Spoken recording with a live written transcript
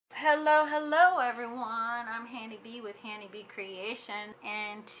Hello everyone. I'm HanieB with HanieB Creations,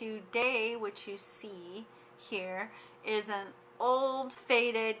 and today what you see here is an old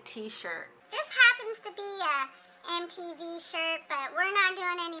faded t-shirt. This happens to be a MTV shirt, but we're not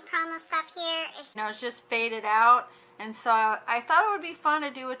doing any promo stuff here. It's just faded out, and so I thought it would be fun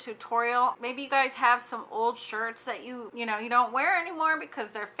to do a tutorial. Maybe you guys have some old shirts that you don't wear anymore because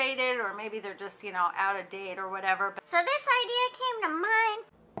they're faded, or maybe they're just out of date or whatever. So this idea came to mind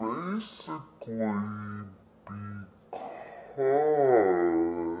basically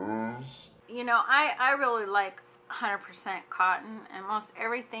because I really like 100% cotton, and most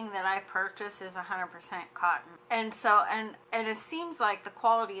everything that I purchase is 100% cotton. And so and it seems like the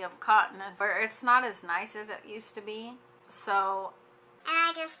quality of cotton is where it's not as nice as it used to be. So and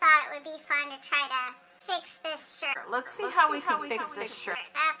I just thought it would be fun to try to fix this shirt. Let's see how we can fix this shirt.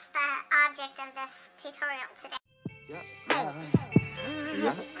 That's the object of this tutorial today.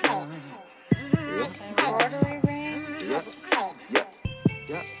 Embroidery ring.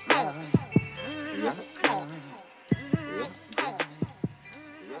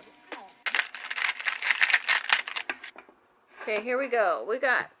 Okay, here we go. We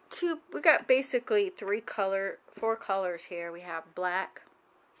got basically four colors here. We have black,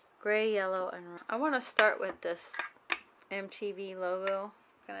 gray, yellow, and red. I want to start with this MTV logo.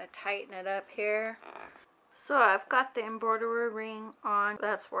 I'm going to tighten it up here. So I've got the embroidery ring on.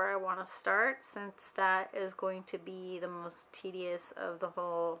 That's where I want to start, since that is going to be the most tedious of the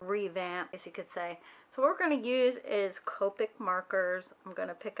whole revamp, as you could say. So what we're going to use is Copic markers. I'm going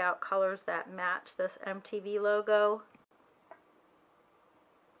to pick out colors that match this MTV logo.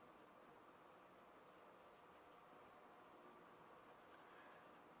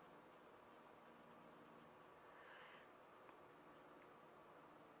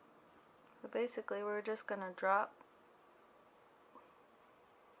 Basically, we're just going to drop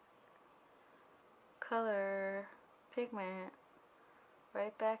color pigment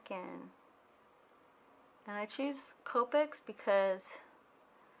right back in. And I choose Copics because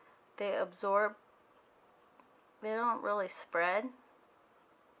they absorb, they don't really spread,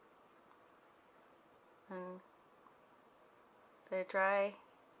 and they dry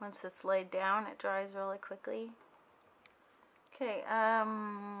once it's laid down. It dries really quickly. Okay,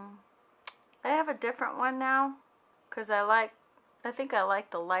 I have a different one now because I think I like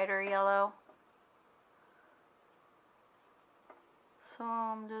the lighter yellow. So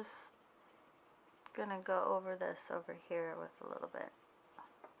I'm just gonna go over this over here with a little bit.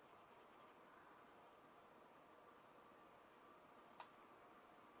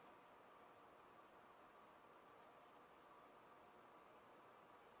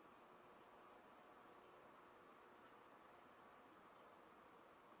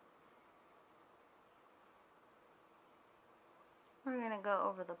 We're going to go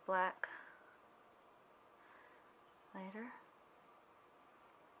over the black later.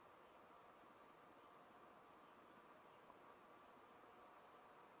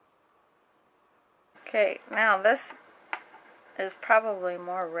 Okay, now this is probably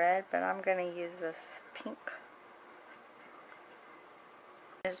more red, but I'm going to use this pink.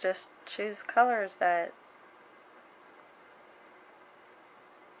 Is just choose colors that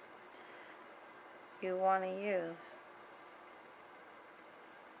you want to use.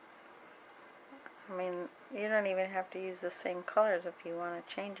 I mean, you don't even have to use the same colors if you want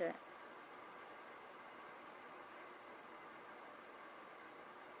to change it.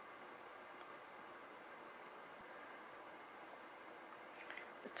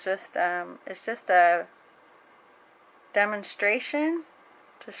 It's just a demonstration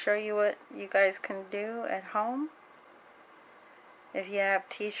to show you what you guys can do at home if you have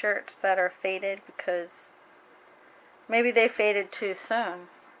t-shirts that are faded, because maybe they faded too soon.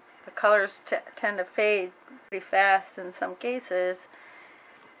 The colors tend to fade pretty fast in some cases.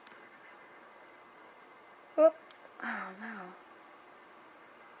 Whoop. Oh no.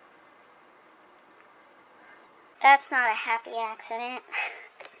 That's not a happy accident.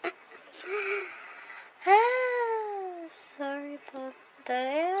 Sorry about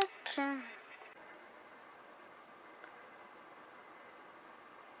that.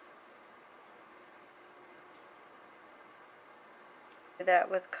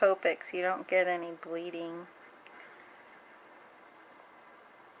 That with Copics, you don't get any bleeding.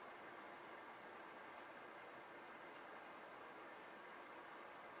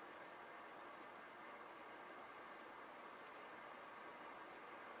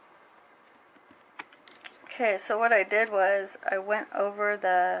 Okay, so what I did was I went over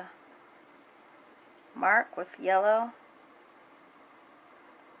the mark with yellow,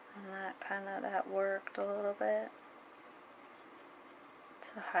 and that worked a little bit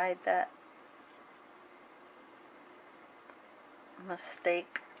to hide that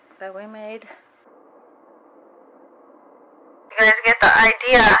mistake that we made. You guys get the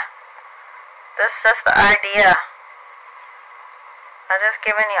idea. This is just the idea. I'm just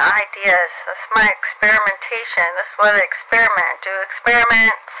giving you ideas. That's my experimentation. This is what I experiment. Do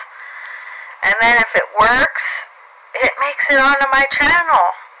experiments. And then if it works, it makes it onto my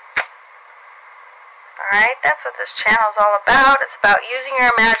channel. Alright, that's what this channel is all about. It's about using your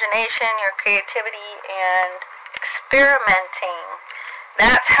imagination, your creativity, and experimenting.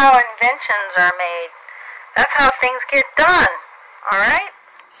 That's how inventions are made. That's how things get done. Alright?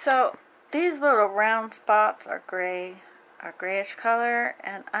 So, these little round spots are gray. A grayish color,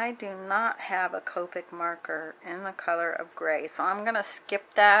 and I do not have a Copic marker in the color of gray, so I'm going to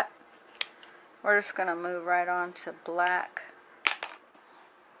skip that. We're just going to move right on to black.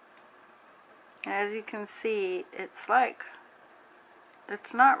 As you can see, it's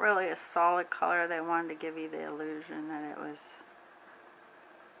not really a solid color. They wanted to give you the illusion that it was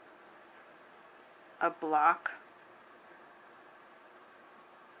a block,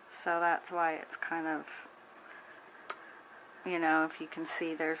 so that's why it's kind of, you know, if you can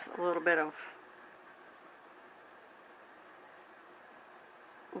see, there's a little bit of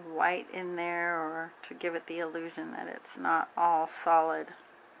white in there, or to give it the illusion that it's not all solid.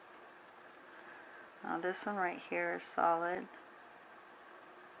 Now this one right here is solid.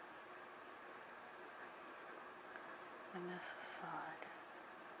 And this is solid.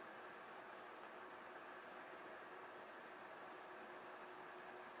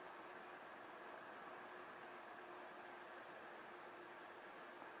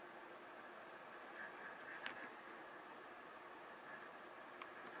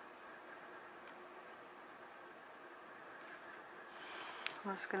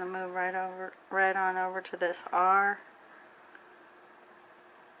 I'm just going to move right on over to this R,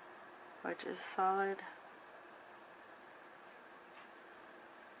 which is solid.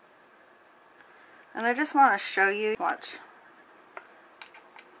 And I just want to show you, watch.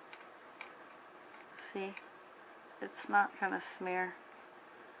 See, it's not going to smear.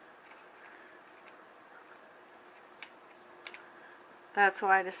 That's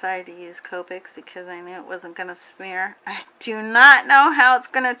why I decided to use Copics, because I knew it wasn't going to smear. I do not know how it's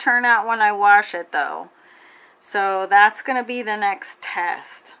going to turn out when I wash it though. So that's going to be the next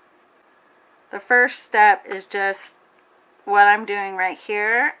test. The first step is just what I'm doing right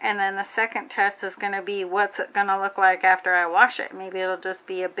here, and then the second test is going to be what's it going to look like after I wash it. Maybe it'll just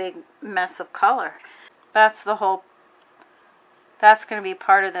be a big mess of color. That's going to be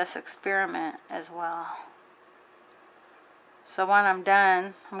part of this experiment as well. So when I'm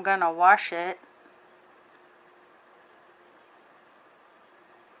done, I'm going to wash it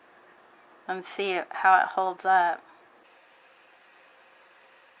and see how it holds up.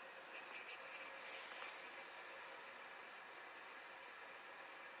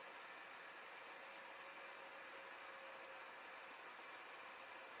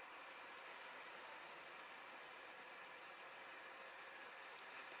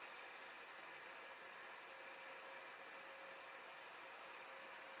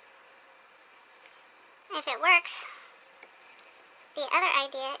 If it works, the other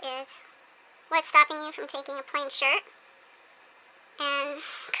idea is, what's stopping you from taking a plain shirt and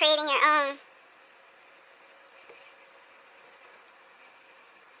creating your own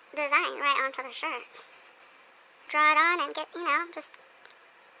design right onto the shirt? Draw it on and just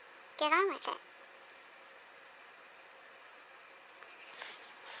get on with it.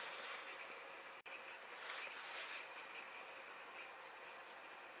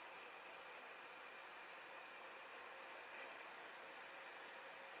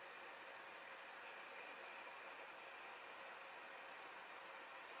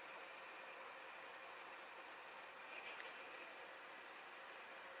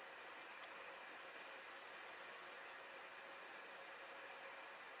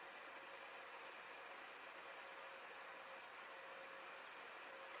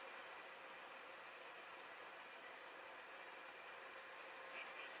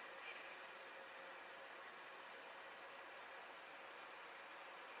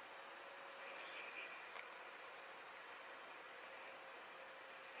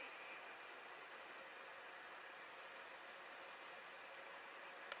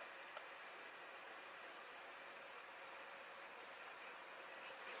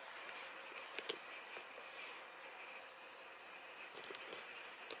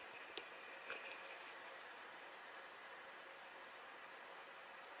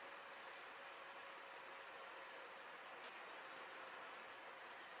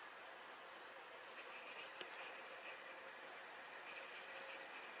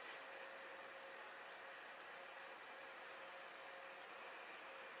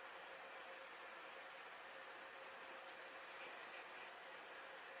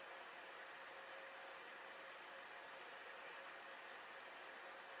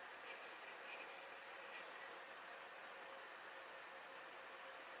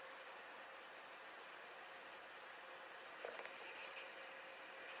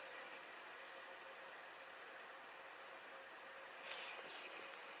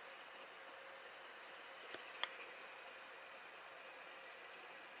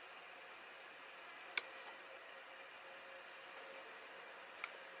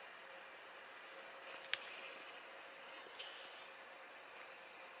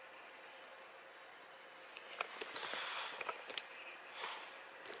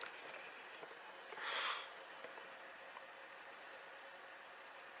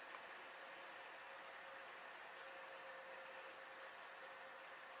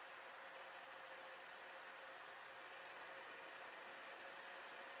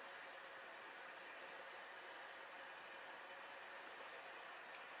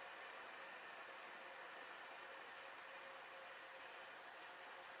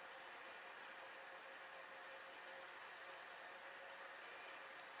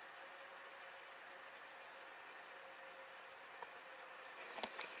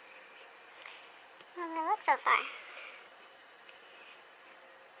 How does it look so far?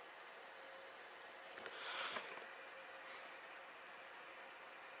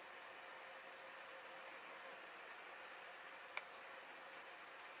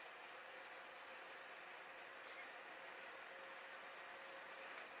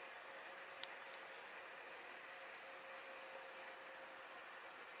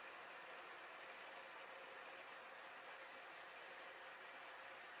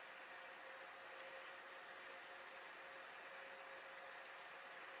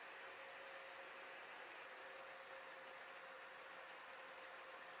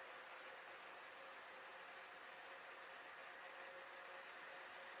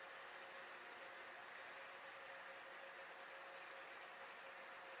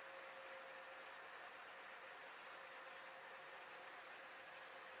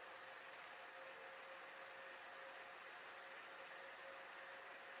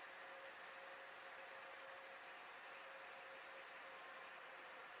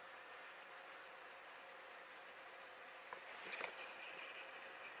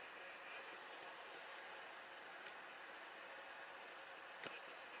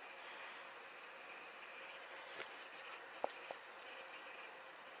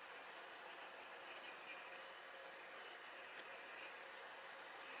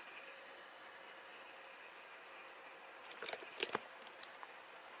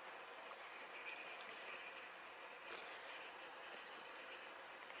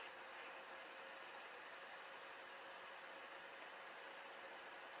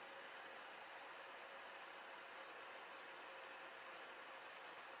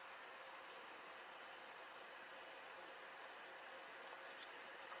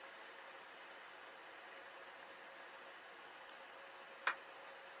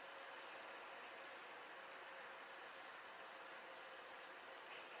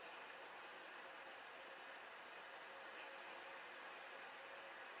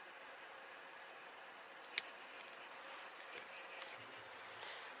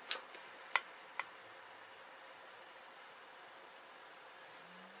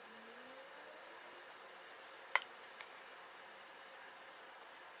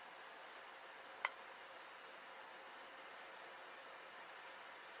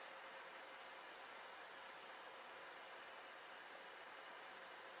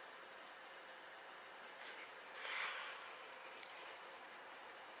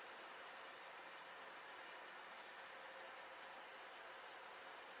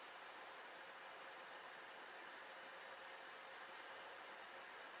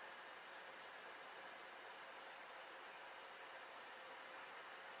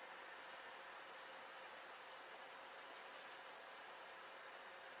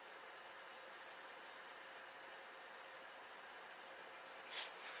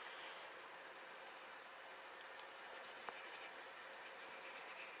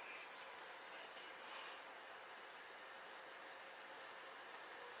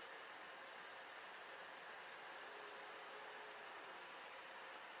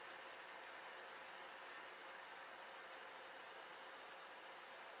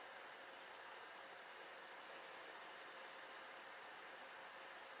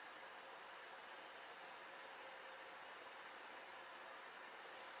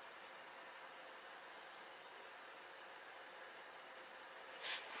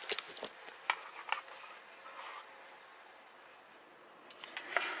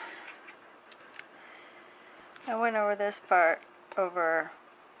 I went over this part over,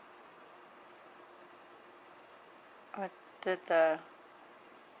 I did the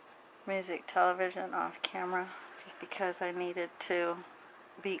music television off camera just because I needed to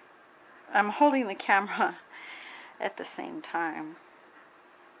be, I'm holding the camera at the same time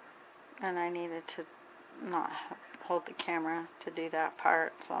and I needed to not hold the camera to do that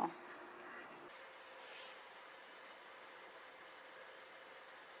part, so.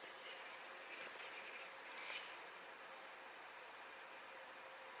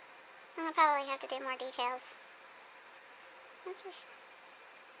 I'll probably have to do more details. I just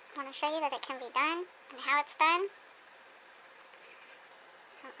want to show you that it can be done and how it's done.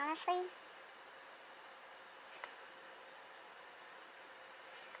 And honestly,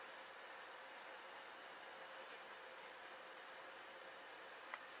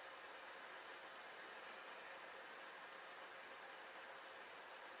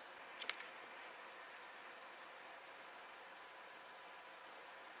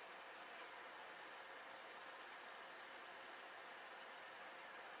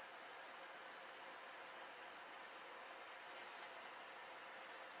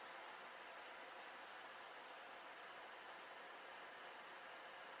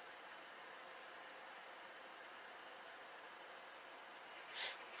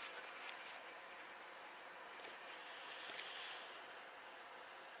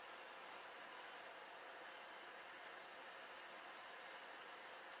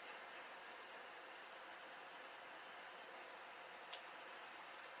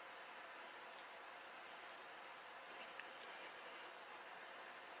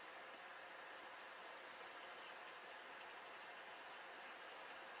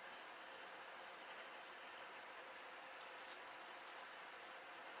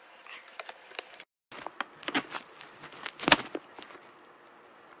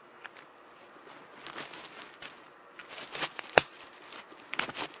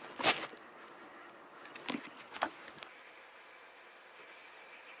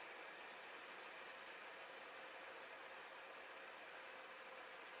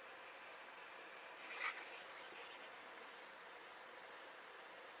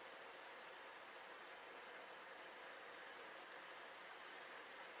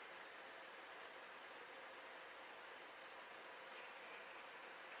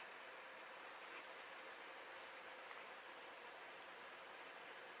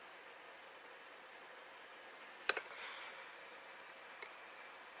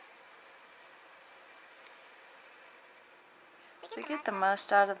 To get the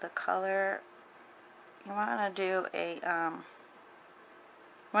most out of the color, you want to do a,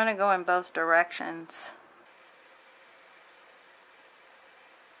 want to go in both directions.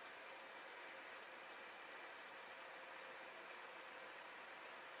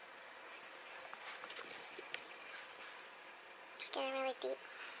 Getting really deep.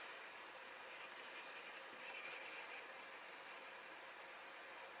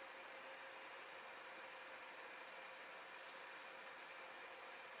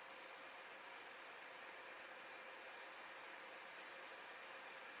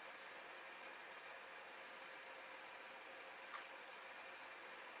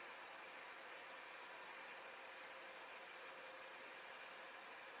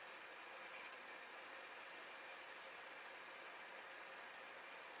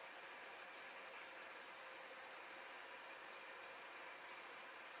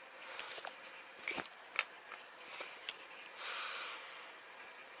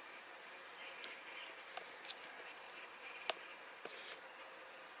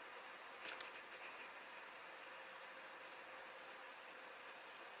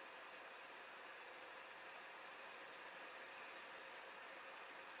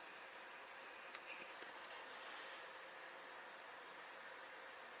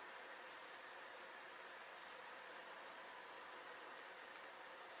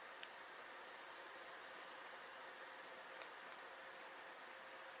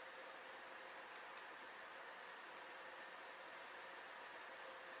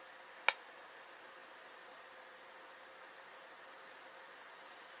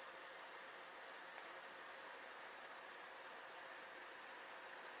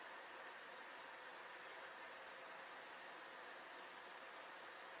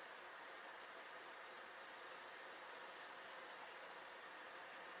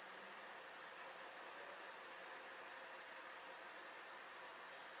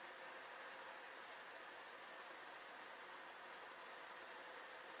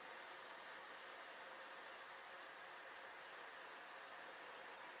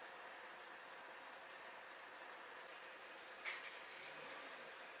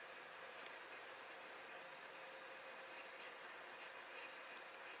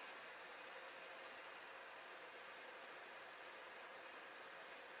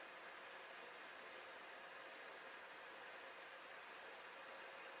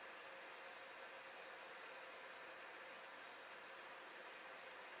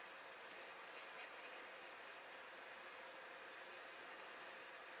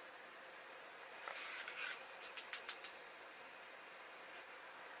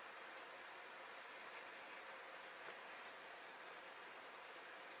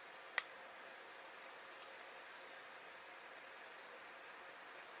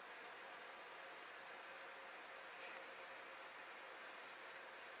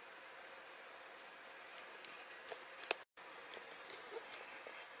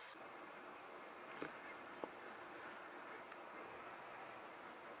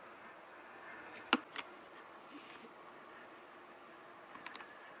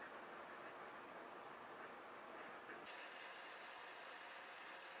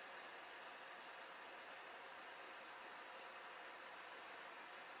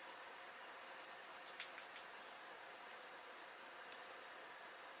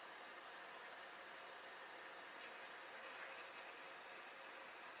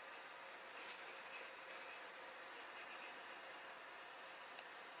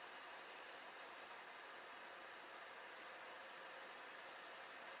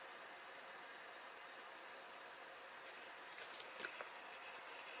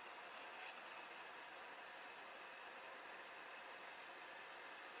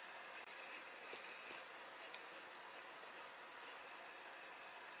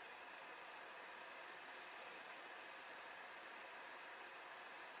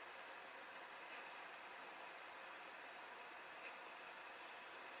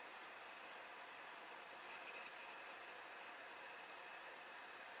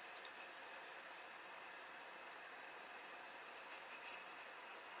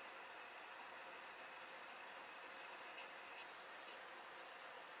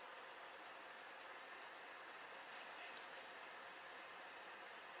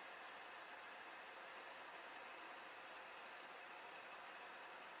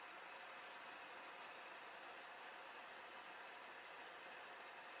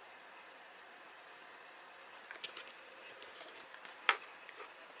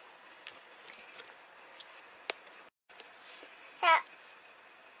 So,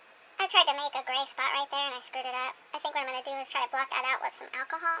 I tried to make a gray spot right there and I screwed it up. I think what I'm going to do is try to block that out with some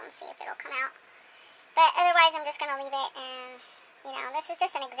alcohol and see if it'll come out. But otherwise I'm just going to leave it and You know, this is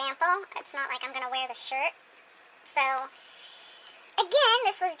just an example. It's not like I'm going to wear the shirt. So, again,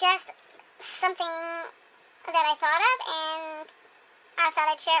 this was just something that I thought of, and I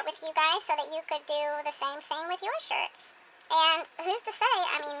thought I'd share it with you guys so that you could do the same thing with your shirts. And who's to say,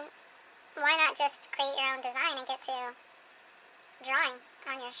 I mean, why not just create your own design and get to drawing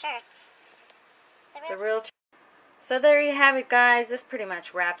on your shirts? So there you have it, guys. This pretty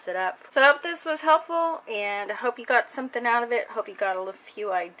much wraps it up. So I hope this was helpful, and I hope you got something out of it. Hope you got a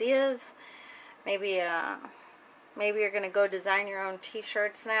few ideas. Maybe you're going to go design your own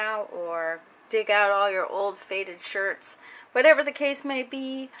t-shirts now, or dig out all your old faded shirts. Whatever the case may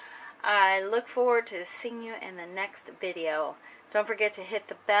be, I look forward to seeing you in the next video. Don't forget to hit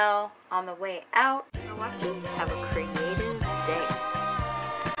the bell on the way out. Have a crazy